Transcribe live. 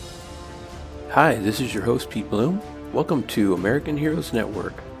Hi, this is your host, Pete Bloom. Welcome to American Heroes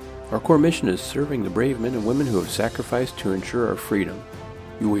Network. Our core mission is serving the brave men and women who have sacrificed to ensure our freedom.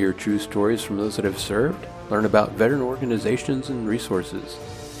 You will hear true stories from those that have served, learn about veteran organizations and resources,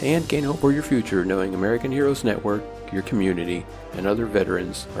 and gain hope for your future knowing American Heroes Network, your community, and other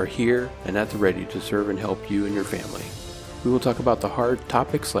veterans are here and at the ready to serve and help you and your family. We will talk about the hard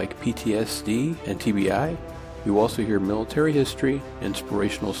topics like PTSD and TBI. You will also hear military history,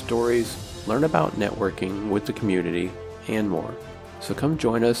 inspirational stories, learn about networking with the community, and more. So come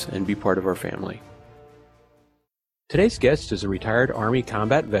join us and be part of our family. Today's guest is a retired Army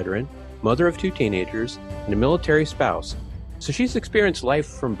combat veteran, mother of 2 teenagers, and a military spouse. So she's experienced life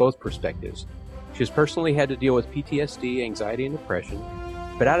from both perspectives. She has personally had to deal with PTSD, anxiety, and depression,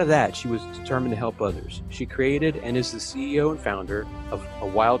 but out of that, she was determined to help others. She created and is the CEO and founder of a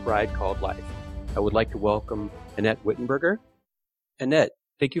wild ride called Life. I would like to welcome Annette Whittenberger. Annette,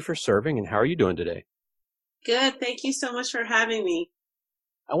 thank you for serving, and how are you doing today? Good. Thank you so much for having me.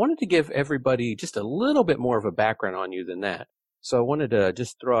 I wanted to give everybody just a little bit more of a background on you than that. So I wanted to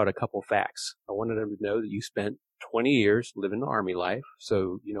just throw out a couple facts. I wanted them to know that you spent 20 years living the Army life,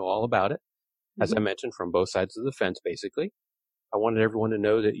 so you know all about it, as I mentioned, from both sides of the fence, basically. I wanted everyone to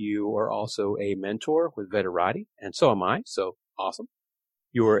know that you are also a mentor with Veterati, and so am I, so awesome.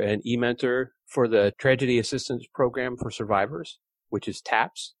 You are an e-mentor for the Tragedy Assistance Program for Survivors, which is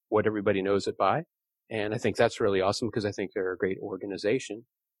TAPS, what everybody knows it by. And I think that's really awesome because I think they're a great organization.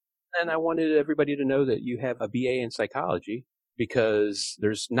 And I wanted everybody to know that you have a BA in psychology because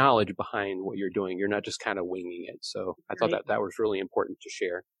there's knowledge behind what you're doing. You're not just kind of winging it. So I thought that was really important to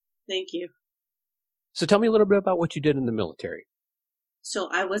share. Thank you. So tell me a little bit about what you did in the military. So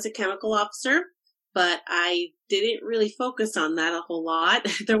I was a chemical officer, but I didn't really focus on that a whole lot.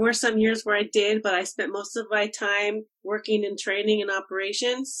 There were some years where I did, but I spent most of my time working in training and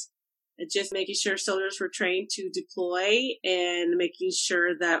operations, and just making sure soldiers were trained to deploy and making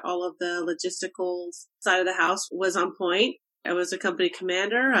sure that all of the logistical side of the house was on point. I was a company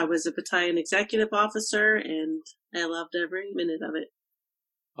commander. I was a battalion executive officer, and I loved every minute of it.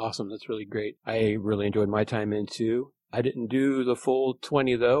 Awesome. That's really great. I really enjoyed my time in too. I didn't do the full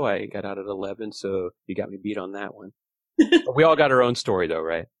 20 though. I got out at 11, so you got me beat on that one. But we all got our own story though,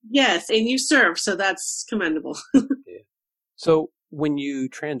 right? Yes, and you served, so that's commendable. Yeah. So when you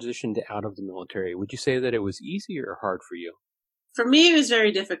transitioned out of the military, would you say that it was easy or hard for you? For me, it was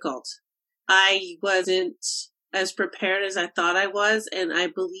very difficult. I wasn't as prepared as I thought I was, and I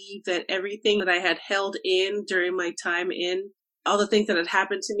believe that everything that I had held in during my time in, all the things that had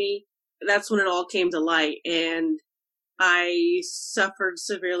happened to me, that's when it all came to light. And I suffered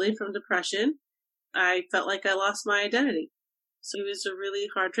severely from depression. I felt like I lost my identity. So it was a really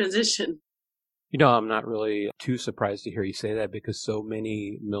hard transition. You know, I'm not really too surprised to hear you say that because so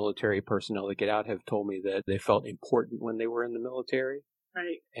many military personnel that get out have told me that they felt important when they were in the military.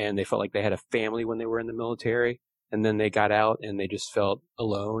 Right. And they felt like they had a family when they were in the military. And then they got out and they just felt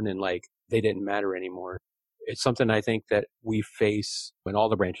alone and like they didn't matter anymore. It's something I think that we face in all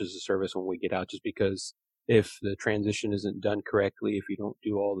the branches of service when we get out, just because if the transition isn't done correctly, if you don't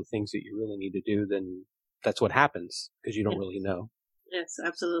do all the things that you really need to do, then that's what happens because you don't really know. Yes,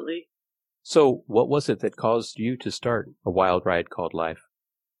 absolutely. So what was it that caused you to start a wild ride called Life?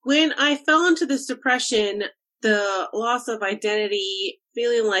 When I fell into this depression, the loss of identity,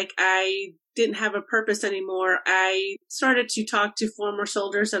 feeling like I didn't have a purpose anymore, I started to talk to former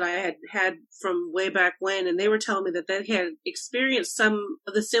soldiers that I had from way back when, and they were telling me that they had experienced some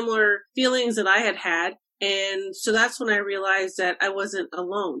of the similar feelings that I had had. And so that's when I realized that I wasn't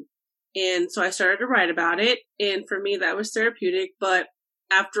alone. And so I started to write about it. And for me, that was therapeutic. But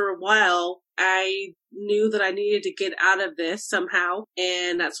after a while, I knew that I needed to get out of this somehow.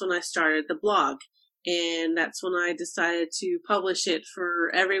 And that's when I started the blog. And that's when I decided to publish it for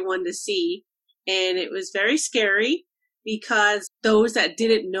everyone to see. And it was very scary because those that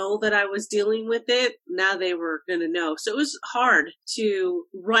didn't know that I was dealing with it, now they were going to know. So it was hard to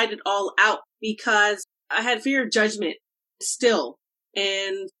write it all out because I had fear of judgment still.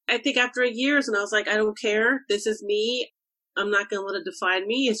 And I think after years, and I was like, I don't care. This is me. I'm not going to let it define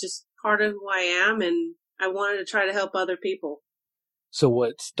me. It's just part of who I am. And I wanted to try to help other people. So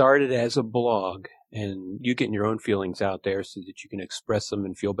what started as a blog and you getting your own feelings out there so that you can express them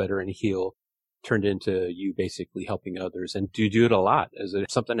and feel better and heal turned into you basically helping others. And do you do it a lot? Is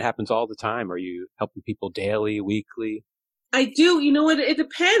it something that happens all the time? Are you helping people daily, weekly? I do. You know what? It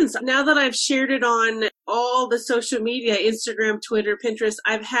depends. Now that I've shared it on all the social media, Instagram, Twitter, Pinterest,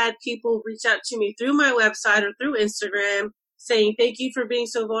 I've had people reach out to me through my website or through Instagram saying, thank you for being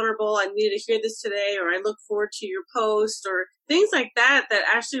so vulnerable. I needed to hear this today, or I look forward to your post, or things like that, that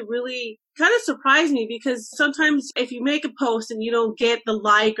actually really kind of surprised me, because sometimes if you make a post and you don't get the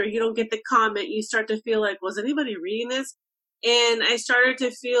like or you don't get the comment, you start to feel like, was anybody reading this? And I started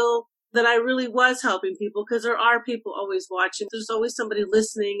to feel that I really was helping people, because there are people always watching. There's always somebody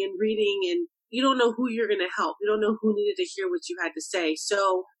listening and reading, and you don't know who you're going to help. You don't know who needed to hear what you had to say.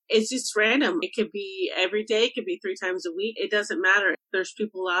 So it's just random. It could be every day. It could be 3 times a week. It doesn't matter. There's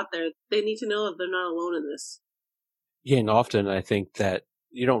people out there. They need to know that they're not alone in this. Yeah, and often I think that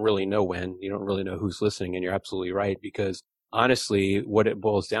you don't really know when, you don't really know who's listening, and you're absolutely right, because honestly, what it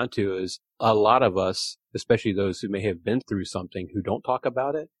boils down to is a lot of us, especially those who may have been through something who don't talk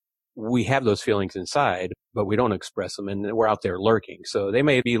about it, we have those feelings inside, but we don't express them, and we're out there lurking. So they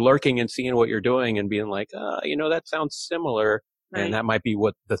may be lurking and seeing what you're doing and being like, that sounds similar. Right. And that might be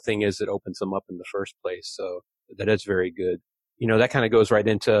what the thing is that opens them up in the first place. So that is very good. That kind of goes right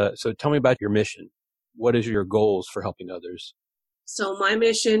into, so tell me about your mission. What is your goals for helping others? So my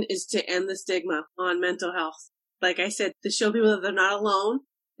mission is to end the stigma on mental health. Like I said, to show people that they're not alone,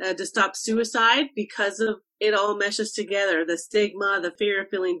 to stop suicide, because of it all meshes together. The stigma, the fear of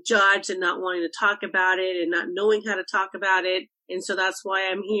feeling judged and not wanting to talk about it and not knowing how to talk about it. And so that's why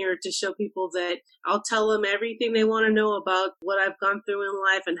I'm here, to show people that I'll tell them everything they want to know about what I've gone through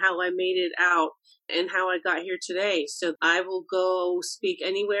in life and how I made it out and how I got here today. So I will go speak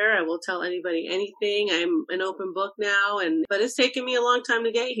anywhere. I will tell anybody anything. I'm an open book now, but it's taken me a long time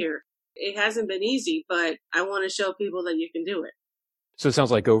to get here. It hasn't been easy, but I want to show people that you can do it. So it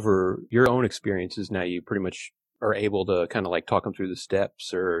sounds like over your own experiences now, you pretty much are able to kind of like talk them through the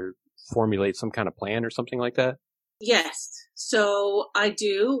steps or formulate some kind of plan or something like that? Yes. So I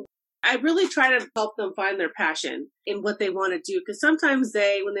do. I really try to help them find their passion in what they want to do, because sometimes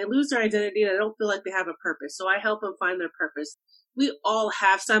when they lose their identity, they don't feel like they have a purpose. So I help them find their purpose. We all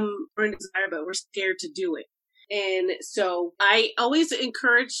have some burning desire, but we're scared to do it. And so I always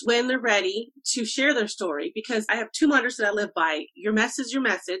encourage, when they're ready, to share their story, because I have 2 mantras that I live by. Your mess is your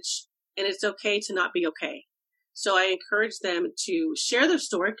message, and it's okay to not be okay. So I encourage them to share their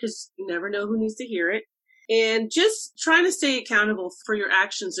story, because you never know who needs to hear it. And just trying to stay accountable for your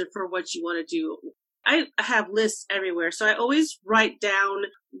actions and for what you want to do. I have lists everywhere, so I always write down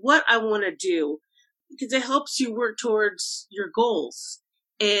what I want to do, because it helps you work towards your goals.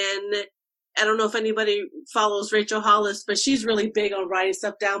 And I don't know if anybody follows Rachel Hollis, but she's really big on writing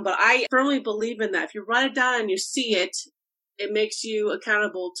stuff down. But I firmly believe in that. If you write it down and you see it, it makes you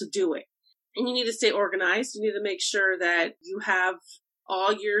accountable to do it. And you need to stay organized. You need to make sure that you have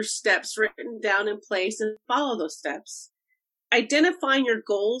all your steps written down in place and follow those steps. Identifying your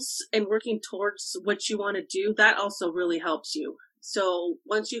goals and working towards what you want to do, that also really helps you. So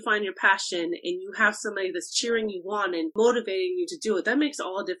once you find your passion and you have somebody that's cheering you on and motivating you to do it, that makes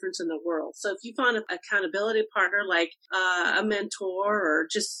all the difference in the world. So if you find an accountability partner, like a mentor or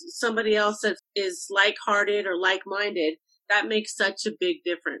just somebody else that is like-hearted or like-minded, that makes such a big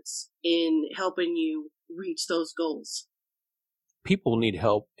difference in helping you reach those goals. People need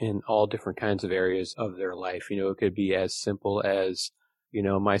help in all different kinds of areas of their life. It could be as simple as,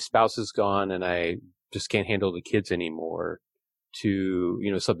 my spouse is gone and I just can't handle the kids anymore, to,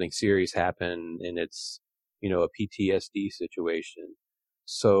 something serious happened and it's, a PTSD situation.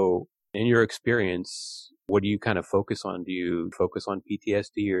 So in your experience, what do you kind of focus on? Do you focus on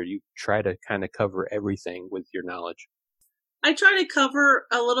PTSD, or do you try to kind of cover everything with your knowledge? I try to cover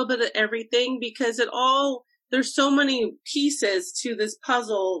a little bit of everything, because there's so many pieces to this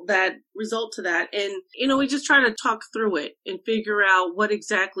puzzle that result to that. And, we just try to talk through it and figure out what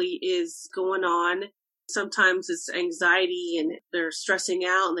exactly is going on. Sometimes it's anxiety and they're stressing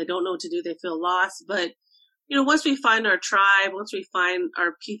out and they don't know what to do. They feel lost. But, once we find our tribe, once we find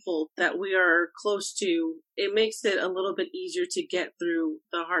our people that we are close to, it makes it a little bit easier to get through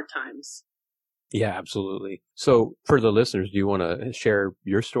the hard times. Yeah, absolutely. So for the listeners, do you want to share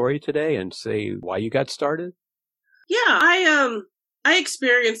your story today and say why you got started? Yeah, I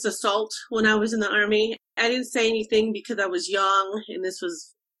experienced assault when I was in the Army. I didn't say anything because I was young, and this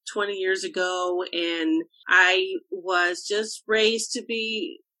was 20 years ago, and I was just raised to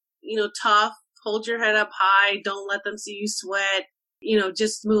be, tough, hold your head up high, don't let them see you sweat,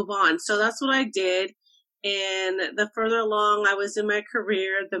 just move on. So that's what I did. And the further along I was in my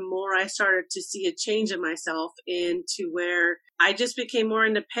career, the more I started to see a change in myself, into where I just became more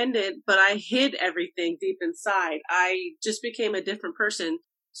independent, but I hid everything deep inside. I just became a different person.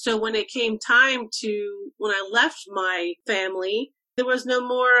 So when it came time when I left my family, there was no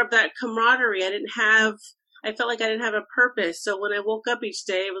more of that camaraderie. I didn't have I felt like I didn't have a purpose. So when I woke up each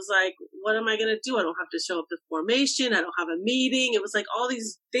day, it was like, what am I going to do? I don't have to show up to formation. I don't have a meeting. It was like all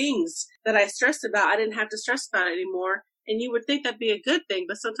these things that I stressed about. I didn't have to stress about it anymore. And you would think that'd be a good thing,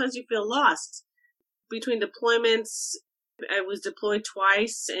 but sometimes you feel lost. Between deployments, I was deployed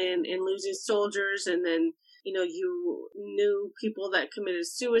twice and losing soldiers. And then, you knew people that committed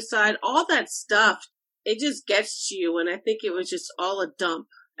suicide, all that stuff. It just gets to you. And I think it was just all a dump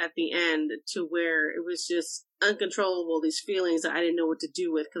at the end, to where it was just uncontrollable, these feelings that I didn't know what to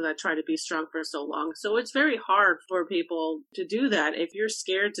do with because I tried to be strong for so long. So it's very hard for people to do that. If you're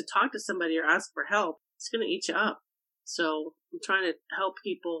scared to talk to somebody or ask for help, it's going to eat you up. So I'm trying to help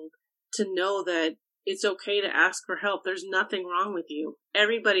people to know that it's okay to ask for help. There's nothing wrong with you.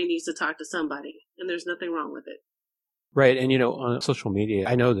 Everybody needs to talk to somebody, and there's nothing wrong with it. Right. And, on social media,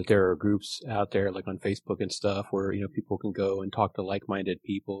 I know that there are groups out there like on Facebook and stuff where, people can go and talk to like-minded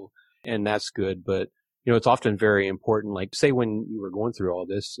people, and that's good. But, it's often very important. Like, say when you were going through all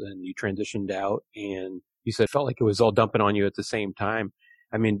this and you transitioned out and you said it felt like it was all dumping on you at the same time.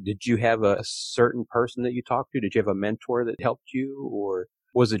 I mean, did you have a certain person that you talked to? Did you have a mentor that helped you, or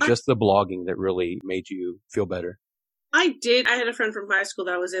was it just the blogging that really made you feel better? I did. I had a friend from high school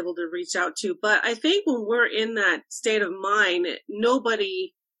that I was able to reach out to, but I think when we're in that state of mind,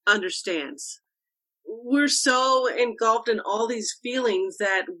 nobody understands. We're so engulfed in all these feelings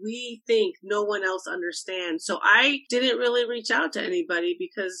that we think no one else understands. So I didn't really reach out to anybody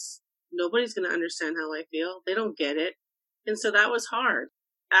because nobody's going to understand how I feel. They don't get it. And so that was hard.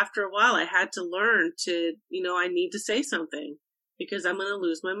 After a while, I had to learn to, I need to say something because I'm going to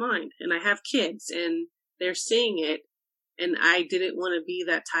lose my mind. And I have kids and they're seeing it. And I didn't want to be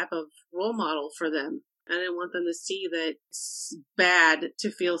that type of role model for them. I didn't want them to see that it's bad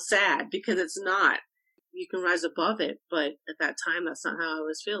to feel sad, because it's not. You can rise above it. But at that time, that's not how I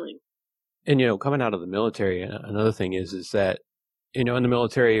was feeling. And, coming out of the military, another thing is that, in the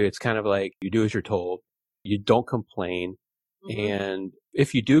military, it's kind of like you do as you're told. You don't complain. Mm-hmm. And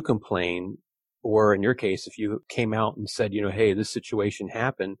if you do complain, or in your case, if you came out and said, hey, this situation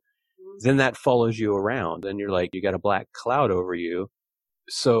happened, then that follows you around, and you're like, you got a black cloud over you.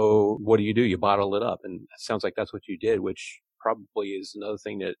 So what do? You bottle it up. And it sounds like that's what you did, which probably is another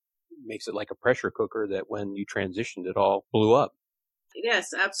thing that makes it like a pressure cooker, that when you transitioned, it all blew up.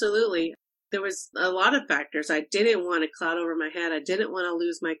 Yes, absolutely. There was a lot of factors. I didn't want a cloud over my head. I didn't want to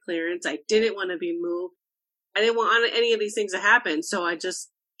lose my clearance. I didn't want to be moved. I didn't want any of these things to happen. So I just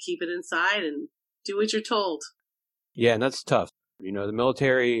keep it inside and do what you're told. Yeah, and that's tough. The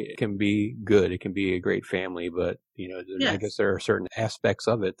military can be good. It can be a great family, but, yes. I guess there are certain aspects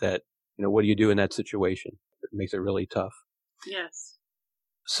of it that, what do you do in that situation? It makes it really tough. Yes.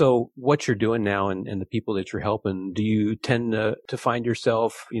 So what you're doing now and the people that you're helping, do you tend to find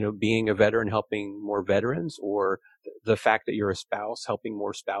yourself, being a veteran, helping more veterans, or the fact that you're a spouse, helping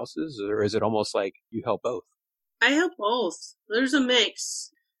more spouses, or is it almost like you help both? I help both. There's a mix.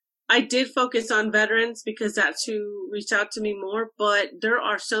 I did focus on veterans because that's who reached out to me more, but there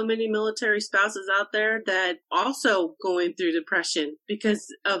are so many military spouses out there that also going through depression because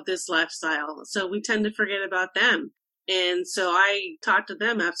of this lifestyle. So we tend to forget about them. And so I talk to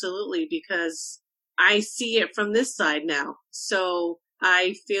them absolutely because I see it from this side now. So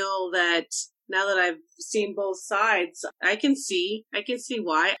I feel that now that I've seen both sides, I can see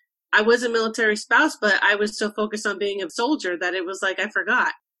why. I was a military spouse, but I was so focused on being a soldier that it was like I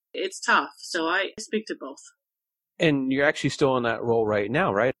forgot. It's tough. So I speak to both. And you're actually still in that role right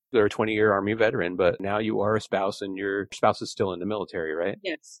now, right? You're a 20-year Army veteran, but now you are a spouse, and your spouse is still in the military, right?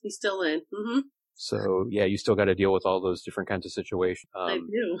 Yes, he's still in. Mm-hmm. So, yeah, you still got to deal with all those different kinds of situations. I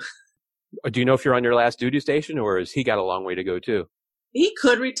do. Do you know if you're on your last duty station, or has he got a long way to go too? He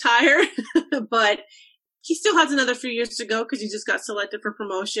could retire, but he still has another few years to go because he just got selected for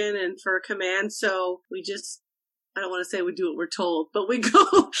promotion and for command. So I don't want to say we do what we're told, but we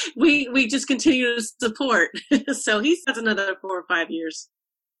go, we just continue to support. So he has another 4 or 5 years.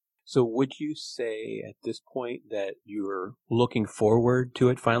 So would you say at this point that you're looking forward to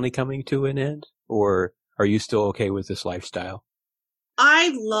it finally coming to an end, or are you still okay with this lifestyle?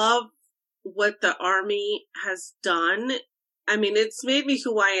 I love what the Army has done. I mean, it's made me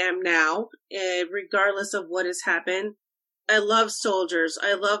who I am now, regardless of what has happened. I love soldiers.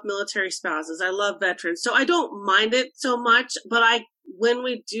 I love military spouses. I love veterans. So I don't mind it so much, but when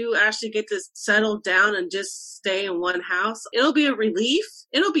we do actually get to settle down and just stay in one house, it'll be a relief.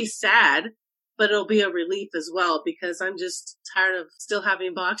 It'll be sad, but it'll be a relief as well, because I'm just tired of still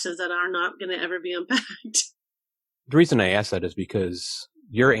having boxes that are not going to ever be unpacked. The reason I ask that is because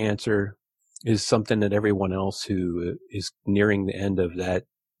your answer is something that everyone else who is nearing the end of that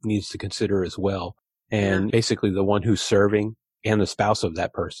needs to consider as well. Yeah. And basically the one who's serving and the spouse of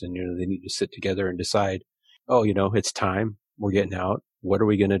that person, they need to sit together and decide, oh, it's time. We're getting out. What are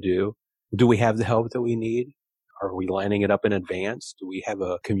we going to do? Do we have the help that we need? Are we lining it up in advance? Do we have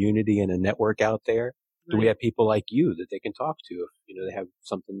a community and a network out there? Do we Right. have people like you that they can talk to if, they have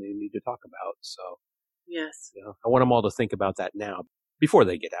something they need to talk about? So, Yes. I want them all to think about that now before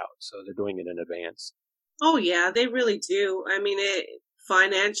they get out. So they're doing it in advance. Oh, yeah, they really do. I mean,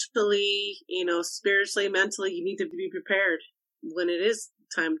 financially, spiritually, mentally, you need to be prepared when it is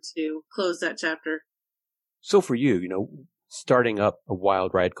time to close that chapter. So for you, starting up a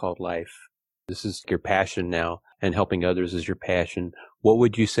wild ride called life, this is your passion now, and helping others is your passion. What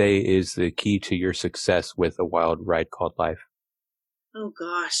would you say is the key to your success with a wild ride called life? Oh,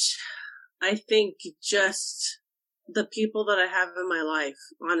 gosh. I think just the people that I have in my life,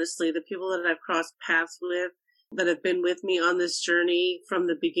 honestly, the people that I've crossed paths with, that have been with me on this journey from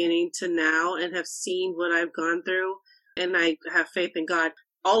the beginning to now and have seen what I've gone through, and I have faith in God.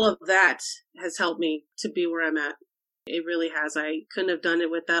 All of that has helped me to be where I'm at. It really has. I couldn't have done it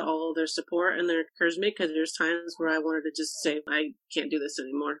without all of their support and their encouragement, because there's times where I wanted to just say, I can't do this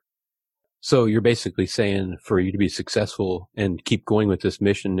anymore. So you're basically saying for you to be successful and keep going with this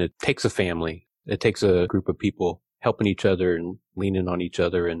mission, it takes a family. It takes a group of people helping each other and leaning on each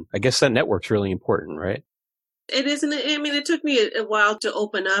other. And I guess that network's really important, right? It isn't. I mean, it took me a while to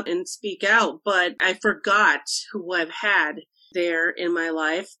open up and speak out, but I forgot who I've had there in my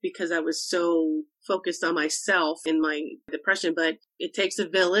life because I was so focused on myself in my depression. But it takes a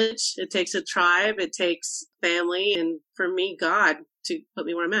village, it takes a tribe, it takes family, and for me, God, to put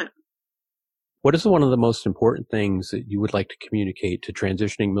me where I'm at. What is one of the most important things that you would like to communicate to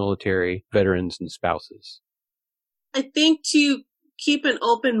transitioning military veterans and spouses? I think to keep an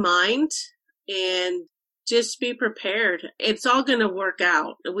open mind and just be prepared. It's all going to work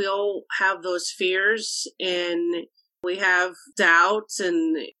out. We all have those fears and we have doubts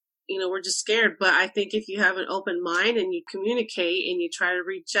and, we're just scared. But I think if you have an open mind and you communicate and you try to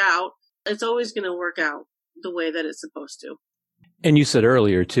reach out, it's always going to work out the way that it's supposed to. And you said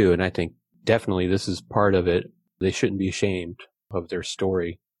earlier too, and I think definitely this is part of it. They shouldn't be ashamed of their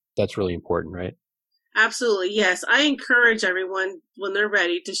story. That's really important, right? Absolutely. Yes. I encourage everyone when they're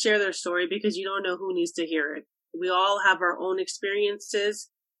ready to share their story because you don't know who needs to hear it. We all have our own experiences.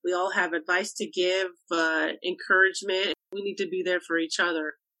 We all have advice to give, encouragement. We need to be there for each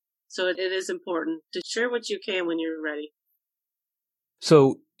other. So it is important to share what you can when you're ready.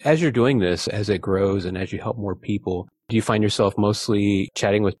 So as you're doing this, as it grows and as you help more people, do you find yourself mostly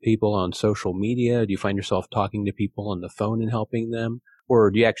chatting with people on social media? Do you find yourself talking to people on the phone and helping them?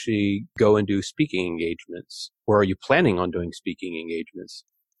 Or do you actually go and do speaking engagements? Or are you planning on doing speaking engagements?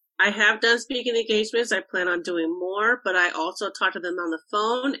 I have done speaking engagements. I plan on doing more, but I also talk to them on the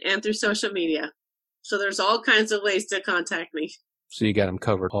phone and through social media. So there's all kinds of ways to contact me. So you got them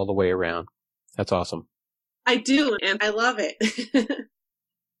covered all the way around. That's awesome. I do, and I love it.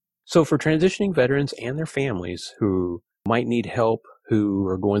 So for transitioning veterans and their families who might need help, who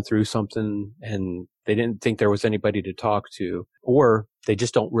are going through something and they didn't think there was anybody to talk to, or they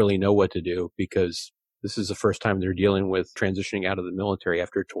just don't really know what to do because this is the first time they're dealing with transitioning out of the military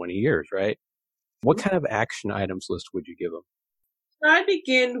after 20 years, right? What kind of action items list would you give them? I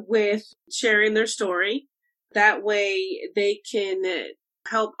begin with sharing their story. That way they can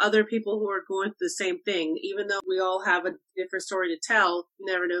help other people who are going through the same thing. Even though we all have a different story to tell, you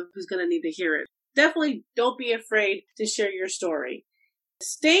never know who's going to need to hear it. Definitely don't be afraid to share your story.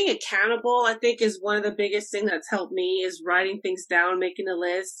 Staying accountable, I think, is one of the biggest things that's helped me is writing things down, making a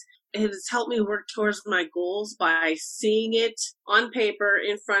list. It has helped me work towards my goals by seeing it on paper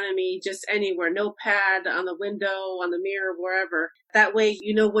in front of me, just anywhere, notepad, on the window, on the mirror, wherever. That way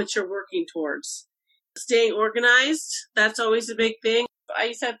you know what you're working towards. Staying organized, that's always a big thing. I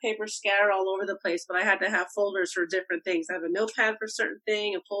used to have paper scattered all over the place, but I had to have folders for different things. I have a notepad for a certain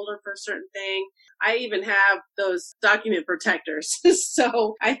thing, a folder for a certain thing. I even have those document protectors.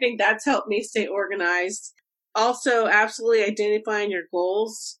 So I think that's helped me stay organized. Also, absolutely identifying your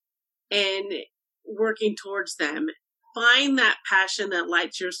goals and working towards them. Find that passion that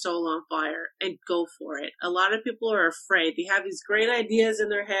lights your soul on fire and go for it. A lot of people are afraid. They have these great ideas in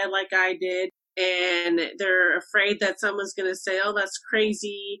their head like I did. And they're afraid that someone's going to say, oh, that's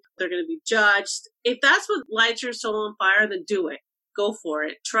crazy. They're going to be judged. If that's what lights your soul on fire, then do it. Go for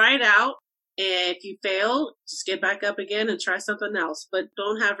it. Try it out. And if you fail, just get back up again and try something else. But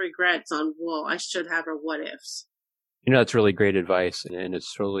don't have regrets on, well, I should have, or what ifs. That's really great advice. And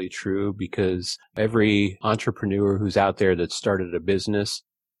it's totally true because every entrepreneur who's out there that started a business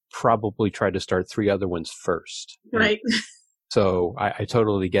probably tried to start 3 other ones first. Right. So I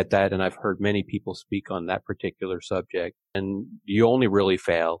totally get that, and I've heard many people speak on that particular subject. And you only really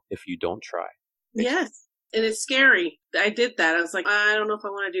fail if you don't try. Yes, and it's scary. I did that. I was like, I don't know if I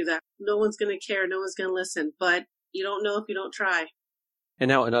want to do that. No one's going to care. No one's going to listen. But you don't know if you don't try. And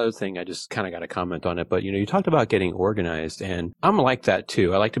now another thing, I just kind of got to comment on it, but you talked about getting organized, and I'm like that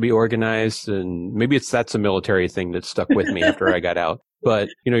too. I like to be organized, and maybe that's a military thing that stuck with me after I got out. But,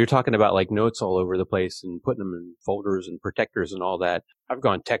 you're talking about like notes all over the place and putting them in folders and protectors and all that. I've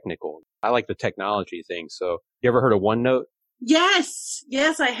gone technical. I like the technology thing. So you ever heard of OneNote? Yes,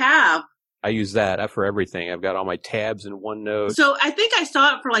 I have. I use that for everything. I've got all my tabs in OneNote. So I think I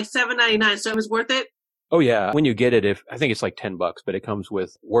saw it for like $7.99, so it was worth it. Oh yeah. When you get it, I think it's like $10, but it comes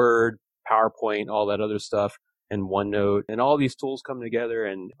with Word, PowerPoint, all that other stuff, and OneNote, and all these tools come together.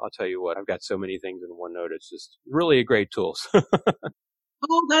 And I'll tell you what, I've got so many things in OneNote. It's just really a great tool.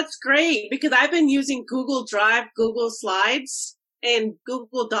 Oh, that's great, because I've been using Google Drive, Google Slides, and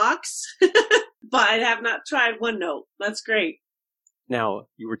Google Docs, but I have not tried OneNote. That's great. Now,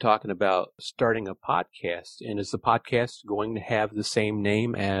 you were talking about starting a podcast, and is the podcast going to have the same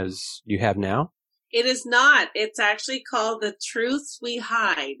name as you have now? It is not. It's actually called The Truths We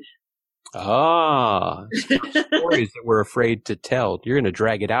Hide. Ah, stories that we're afraid to tell. You're going to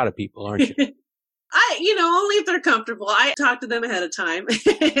drag it out of people, aren't you? Only if they're comfortable. I talk to them ahead of time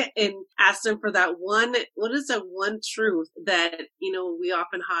and ask them for that one, what is that one truth that, we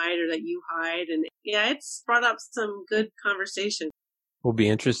often hide or that you hide? And yeah, it's brought up some good conversation. We'll be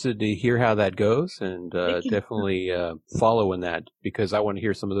interested to hear how that goes, and definitely follow in that, because I want to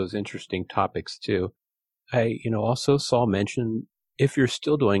hear some of those interesting topics too. I, also saw mention, if you're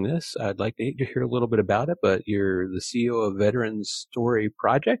still doing this, I'd like to hear a little bit about it, but you're the CEO of Veterans Story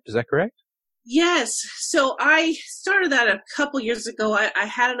Project. Is that correct? Yes. So I started that a couple years ago. I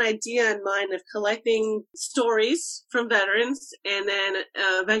had an idea in mind of collecting stories from veterans and then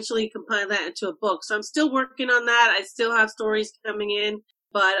eventually compile that into a book. So I'm still working on that. I still have stories coming in,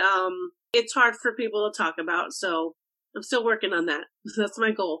 but it's hard for people to talk about. So I'm still working on that. That's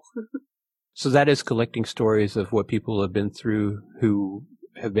my goal. So that is collecting stories of what people have been through who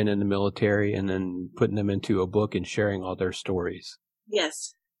have been in the military, and then putting them into a book and sharing all their stories.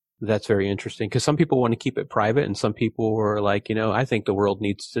 Yes. That's very interesting, because some people want to keep it private, and some people are like, I think the world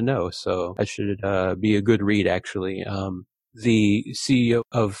needs to know. So that should be a good read, actually. The CEO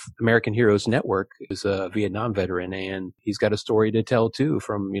of American Heroes Network is a Vietnam veteran, and he's got a story to tell too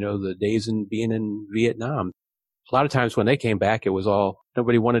from, the days in being in Vietnam. A lot of times when they came back, it was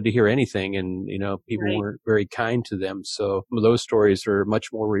nobody wanted to hear anything, and, people Right. weren't very kind to them. So some of those stories are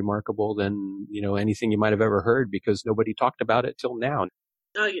much more remarkable than, anything you might have ever heard, because nobody talked about it till now.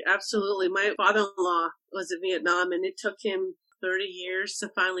 Oh, absolutely. My father-in-law was in Vietnam, and it took him 30 years to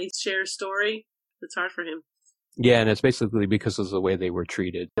finally share a story. It's hard for him. Yeah, and it's basically because of the way they were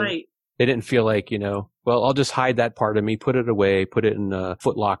treated. Right. They didn't feel like, well, I'll just hide that part of me, put it away, put it in a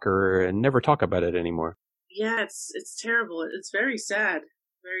footlocker, and never talk about it anymore. Yeah, it's terrible. It's very sad.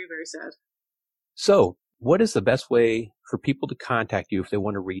 Very, very sad. So, what is the best way for people to contact you if they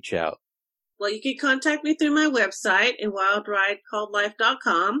want to reach out? Well, you can contact me through my website,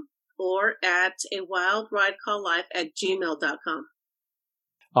 awildridecalledlife.com, or at awildridecalledlife@gmail.com.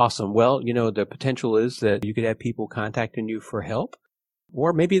 Awesome. Well, the potential is that you could have people contacting you for help,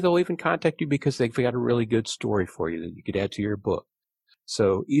 or maybe they'll even contact you because they've got a really good story for you that you could add to your book.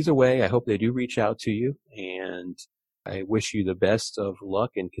 So either way, I hope they do reach out to you, and I wish you the best of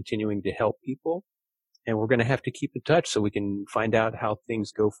luck in continuing to help people. And we're going to have to keep in touch so we can find out how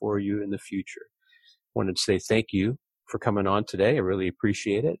things go for you in the future. Wanted to say thank you for coming on today. I really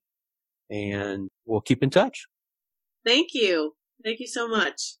appreciate it. And we'll keep in touch. Thank you. Thank you so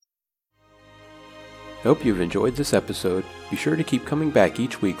much. I hope you've enjoyed this episode. Be sure to keep coming back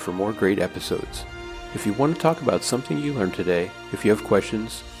each week for more great episodes. If you want to talk about something you learned today, if you have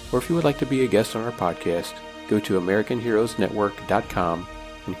questions, or if you would like to be a guest on our podcast, go to AmericanHeroesNetwork.com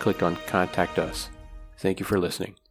and click on Contact Us. Thank you for listening.